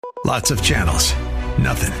Lots of channels,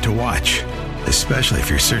 nothing to watch, especially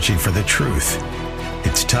if you're searching for the truth.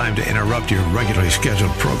 It's time to interrupt your regularly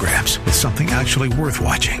scheduled programs with something actually worth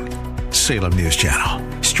watching. Salem News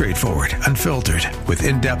Channel. Straightforward, unfiltered, with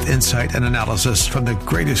in-depth insight and analysis from the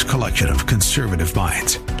greatest collection of conservative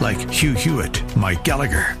minds like Hugh Hewitt, Mike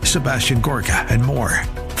Gallagher, Sebastian Gorka, and more.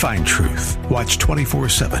 Find truth. Watch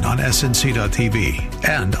 24/7 on snc.tv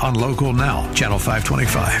and on Local Now, Channel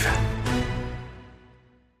 525.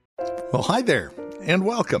 Well, hi there, and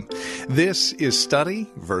welcome. This is Study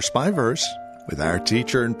Verse by Verse with our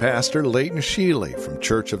teacher and pastor, Leighton Sheely from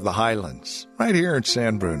Church of the Highlands, right here in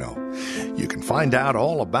San Bruno. You can find out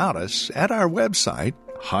all about us at our website,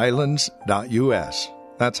 highlands.us.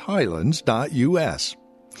 That's highlands.us.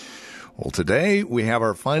 Well, today we have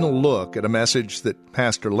our final look at a message that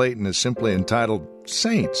Pastor Leighton has simply entitled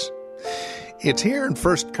Saints. It's here in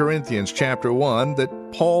 1 Corinthians chapter 1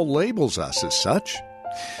 that Paul labels us as such.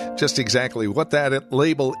 Just exactly what that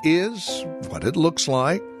label is, what it looks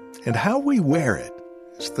like, and how we wear it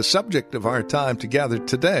is the subject of our time together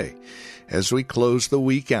today as we close the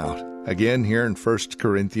week out, again here in 1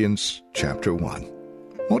 Corinthians chapter 1.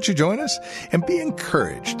 Won't you join us and be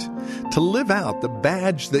encouraged to live out the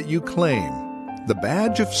badge that you claim, the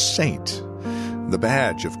badge of saint, the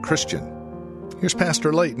badge of Christian. Here's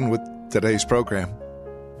Pastor Leighton with today's program.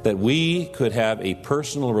 That we could have a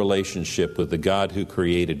personal relationship with the God who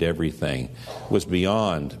created everything was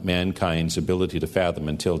beyond mankind's ability to fathom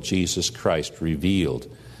until Jesus Christ revealed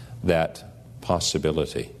that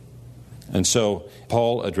possibility. And so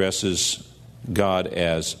Paul addresses God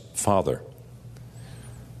as Father.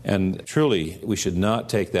 And truly, we should not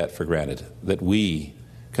take that for granted, that we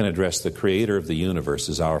can address the Creator of the universe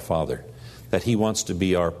as our Father, that He wants to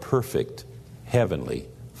be our perfect heavenly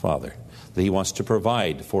Father, that He wants to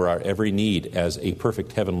provide for our every need as a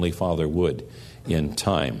perfect heavenly Father would in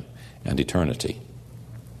time and eternity.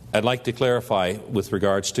 I'd like to clarify with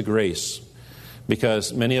regards to grace,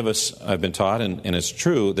 because many of us have been taught, and it's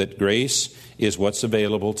true, that grace is what's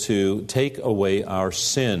available to take away our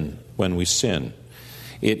sin when we sin.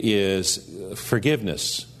 It is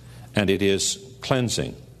forgiveness, and it is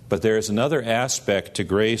cleansing. But there is another aspect to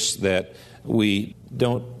grace that we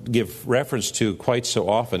don't give reference to quite so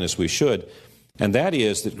often as we should, and that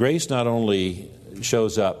is that grace not only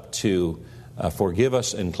shows up to forgive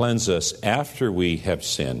us and cleanse us after we have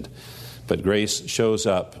sinned, but grace shows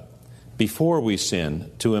up before we sin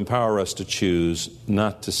to empower us to choose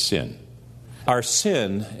not to sin. Our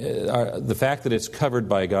sin, the fact that it's covered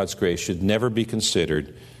by God's grace, should never be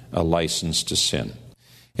considered a license to sin.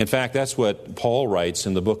 In fact, that's what Paul writes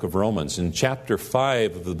in the book of Romans. In chapter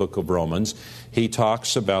 5 of the book of Romans, he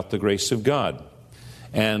talks about the grace of God.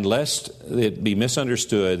 And lest it be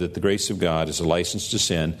misunderstood that the grace of God is a license to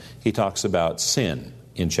sin, he talks about sin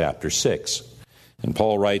in chapter 6. And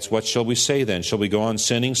Paul writes, "What shall we say then? Shall we go on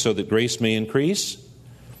sinning so that grace may increase?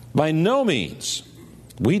 By no means.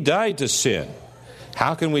 We died to sin.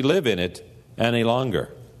 How can we live in it any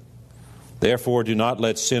longer? Therefore, do not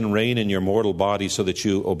let sin reign in your mortal body so that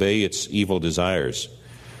you obey its evil desires.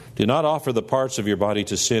 Do not offer the parts of your body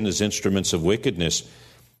to sin as instruments of wickedness,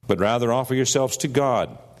 but rather offer yourselves to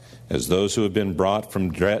God as those who have been brought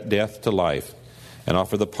from death to life, and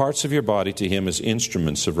offer the parts of your body to Him as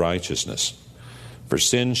instruments of righteousness. For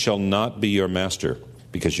sin shall not be your master,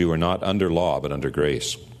 because you are not under law, but under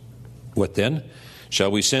grace. What then? Shall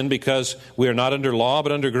we sin because we are not under law,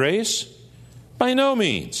 but under grace? By no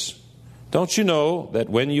means. Don't you know that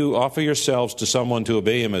when you offer yourselves to someone to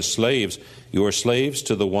obey him as slaves, you are slaves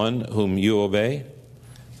to the one whom you obey?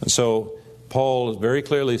 And so Paul very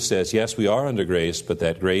clearly says, yes, we are under grace, but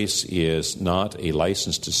that grace is not a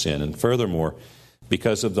license to sin. And furthermore,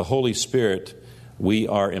 because of the Holy Spirit, we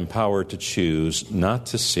are empowered to choose not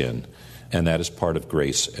to sin, and that is part of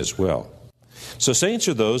grace as well. So saints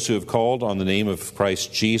are those who have called on the name of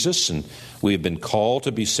Christ Jesus, and we have been called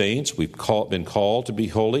to be saints. We've been called to be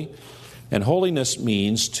holy. And holiness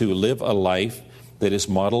means to live a life that is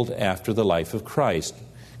modeled after the life of Christ.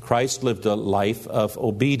 Christ lived a life of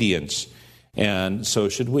obedience, and so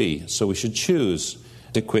should we. So we should choose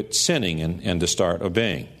to quit sinning and to start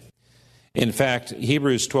obeying. In fact,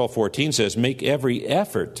 Hebrews 12:14 says, make every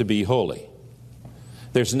effort to be holy.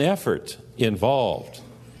 There's an effort involved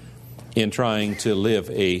in trying to live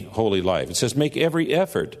a holy life. It says, make every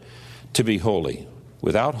effort to be holy.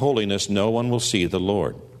 Without holiness, no one will see the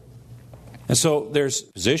Lord. And so there's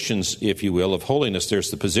positions, if you will, of holiness.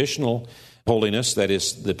 There's the positional holiness, that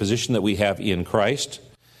is the position that we have in Christ.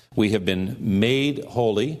 We have been made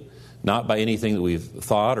holy, not by anything that we've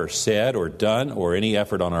thought or said or done or any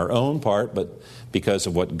effort on our own part, but because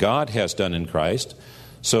of what God has done in Christ.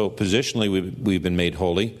 So positionally, we've been made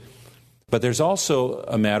holy. But there's also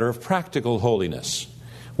a matter of practical holiness,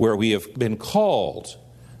 where we have been called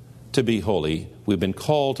to be holy. We've been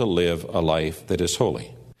called to live a life that is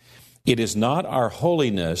holy. It is not our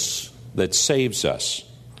holiness that saves us,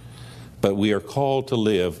 but we are called to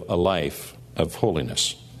live a life of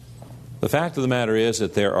holiness. The fact of the matter is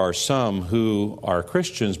that there are some who are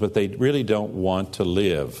Christians, but they really don't want to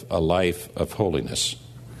live a life of holiness.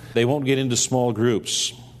 They won't get into small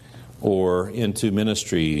groups or into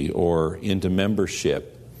ministry or into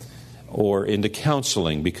membership or into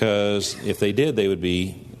counseling, because if they did, they would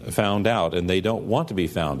be found out, and they don't want to be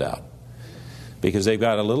found out because they've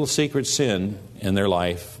got a little secret sin in their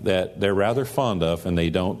life that they're rather fond of, and they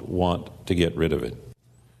don't want to get rid of it.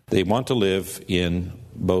 They want to live in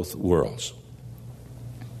both worlds.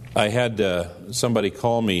 I had somebody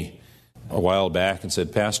call me a while back and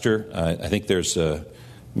said, "Pastor, I think there's a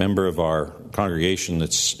member of our congregation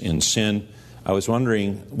that's in sin. I was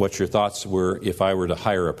wondering what your thoughts were if I were to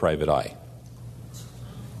hire a private eye."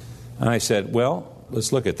 And I said, "Well,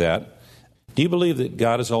 let's look at that. Do you believe that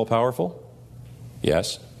God is all-powerful?"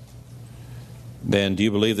 Yes. Then do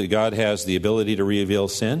you believe that God has the ability to reveal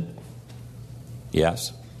sin?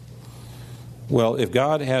 Yes. Well, if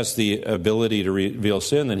God has the ability to reveal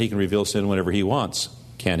sin, then He can reveal sin whenever He wants.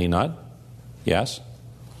 Can He not? Yes.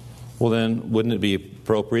 Well, then wouldn't it be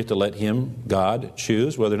appropriate to let Him, God,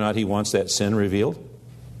 choose whether or not He wants that sin revealed?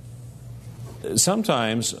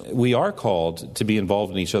 Sometimes we are called to be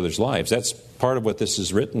involved in each other's lives. That's part of what this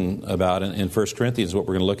is written about in 1 Corinthians, what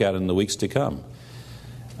we're going to look at in the weeks to come.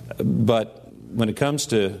 But when it comes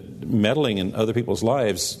to meddling in other people's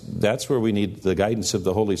lives, that's where we need the guidance of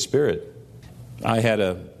the Holy Spirit. I had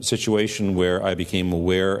a situation where I became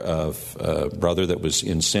aware of a brother that was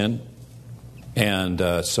in sin, and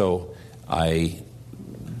so I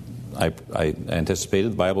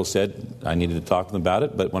anticipated, the Bible said I needed to talk to them about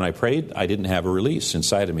it, but when I prayed, I didn't have a release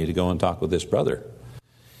inside of me to go and talk with this brother.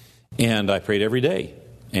 And I prayed every day,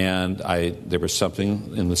 and there was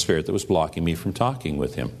something in the Spirit that was blocking me from talking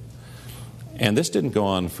with him. And this didn't go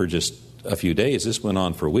on for just a few days. This went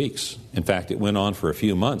on for weeks. In fact, it went on for a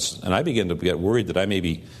few months, and I began to get worried that I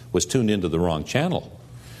maybe was tuned into the wrong channel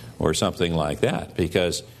or something like that,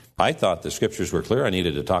 because I thought the Scriptures were clear. I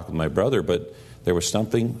needed to talk with my brother, but there was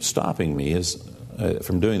something stopping me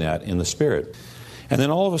from doing that in the Spirit. And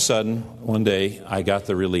then all of a sudden, one day, I got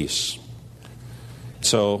the release.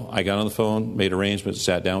 So I got on the phone, made arrangements,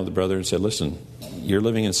 sat down with the brother and said, "Listen, you're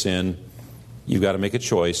living in sin. You've got to make a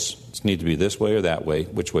choice. It's need to be this way or that way.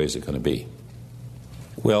 Which way is it going to be?"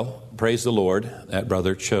 Well, praise the Lord, that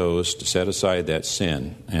brother chose to set aside that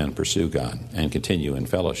sin and pursue God and continue in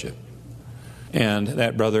fellowship. And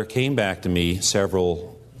that brother came back to me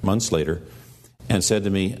several months later and said to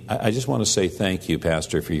me, "I just want to say thank you,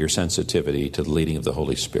 Pastor, for your sensitivity to the leading of the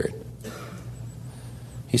Holy Spirit."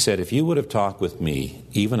 He said, "If you would have talked with me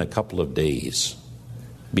even a couple of days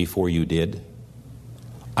before you did,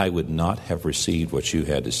 I would not have received what you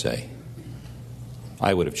had to say.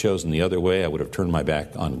 I would have chosen the other way. I would have turned my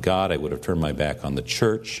back on God. I would have turned my back on the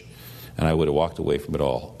church, and I would have walked away from it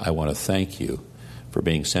all. I want to thank you for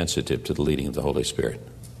being sensitive to the leading of the Holy Spirit."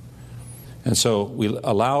 And so we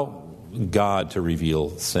allow God to reveal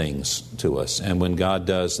things to us. And when God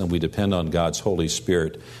does, then we depend on God's Holy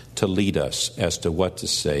Spirit to lead us as to what to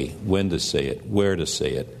say, when to say it, where to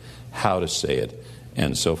say it, how to say it,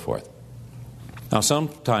 and so forth. Now,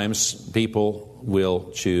 sometimes people will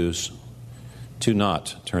choose to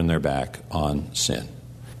not turn their back on sin.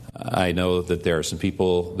 I know that there are some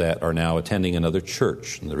people that are now attending another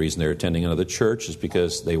church. And the reason they're attending another church is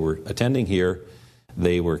because they were attending here,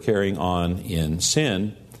 they were carrying on in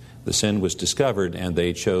sin. The sin was discovered, and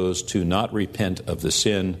they chose to not repent of the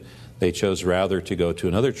sin. They chose rather to go to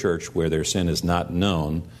another church where their sin is not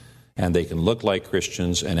known, and they can look like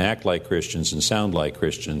Christians and act like Christians and sound like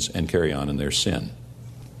Christians and carry on in their sin.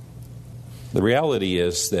 The reality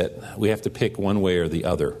is that we have to pick one way or the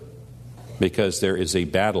other, because there is a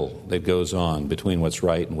battle that goes on between what's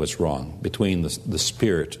right and what's wrong, between the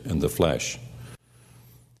spirit and the flesh.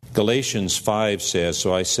 Galatians 5 says,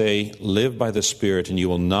 "So I say, live by the Spirit, and you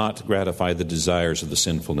will not gratify the desires of the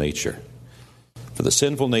sinful nature. For the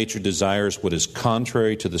sinful nature desires what is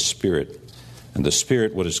contrary to the Spirit, and the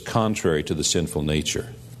Spirit what is contrary to the sinful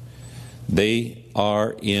nature. They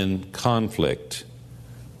are in conflict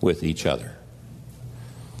with each other."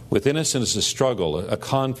 Within us is a struggle, a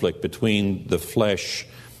conflict between the flesh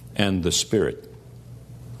and the Spirit.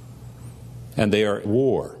 And they are at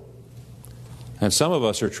war. And some of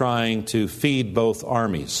us are trying to feed both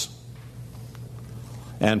armies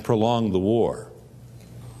and prolong the war.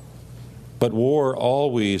 But war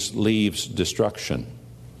always leaves destruction.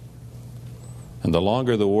 And the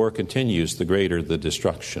longer the war continues, the greater the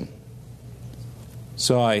destruction.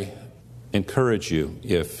 So I encourage you,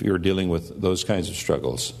 if you're dealing with those kinds of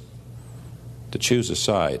struggles, to choose a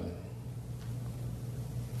side.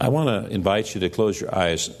 I want to invite you to close your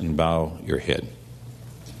eyes and bow your head.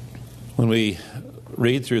 When we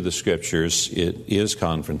read through the Scriptures, it is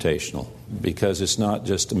confrontational, because it's not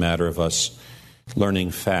just a matter of us learning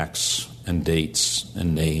facts and dates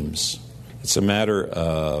and names. It's a matter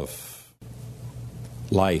of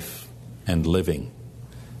life and living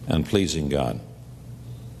and pleasing God.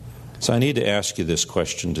 So I need to ask you this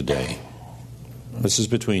question today. This is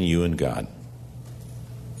between you and God.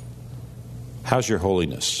 How's your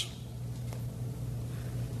holiness?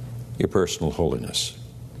 Your personal holiness.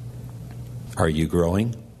 Are you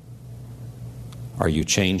growing? Are you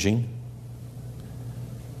changing?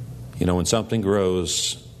 You know, when something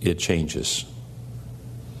grows, it changes.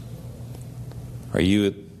 Are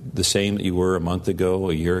you the same that you were a month ago,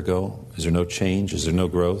 a year ago? Is there no change? Is there no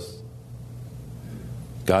growth?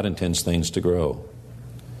 God intends things to grow.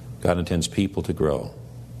 God intends people to grow.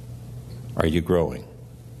 Are you growing?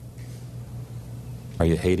 Are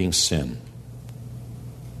you hating sin?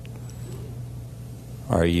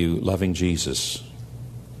 Are you loving Jesus?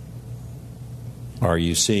 Are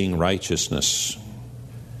you seeing righteousness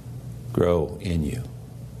grow in you?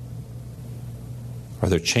 Are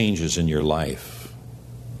there changes in your life?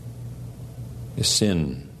 Is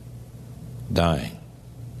sin dying?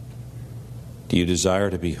 Do you desire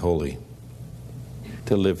to be holy,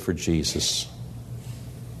 to live for Jesus,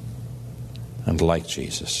 and like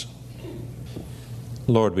Jesus?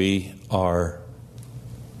 Lord, we are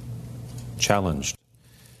challenged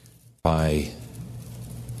by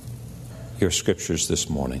your Scriptures this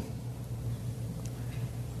morning.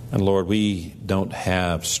 And Lord, we don't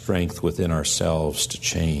have strength within ourselves to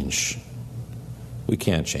change. We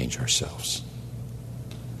can't change ourselves.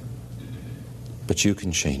 But you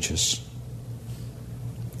can change us.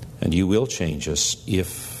 And you will change us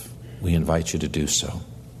if we invite you to do so.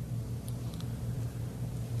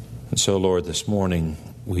 And so, Lord, this morning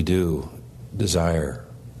we do desire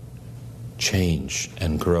change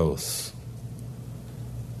and growth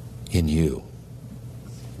in you.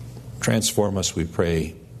 Transform us, we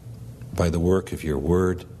pray, by the work of your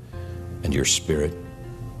word and your Spirit,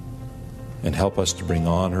 and help us to bring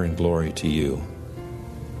honor and glory to you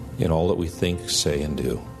in all that we think, say, and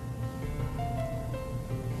do.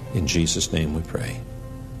 In Jesus' name we pray.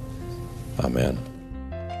 Amen.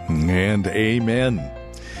 And amen.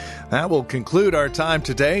 That will conclude our time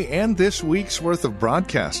today and this week's worth of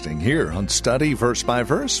broadcasting here on Study Verse by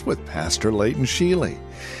Verse with Pastor Leighton Sheely.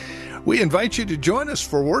 We invite you to join us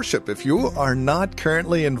for worship. If you are not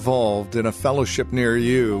currently involved in a fellowship near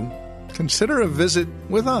you, consider a visit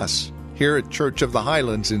with us here at Church of the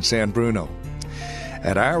Highlands in San Bruno.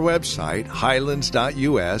 At our website,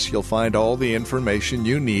 highlands.us, you'll find all the information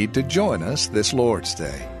you need to join us this Lord's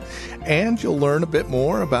Day. And you'll learn a bit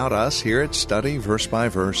more about us here at Study Verse by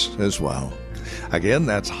Verse as well. Again,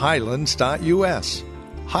 that's highlands.us,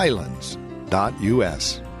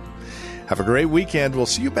 highlands.us. Have a great weekend. We'll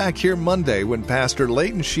see you back here Monday when Pastor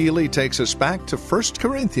Leighton Sheely takes us back to 1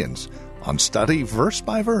 Corinthians on Study Verse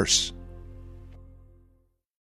by Verse.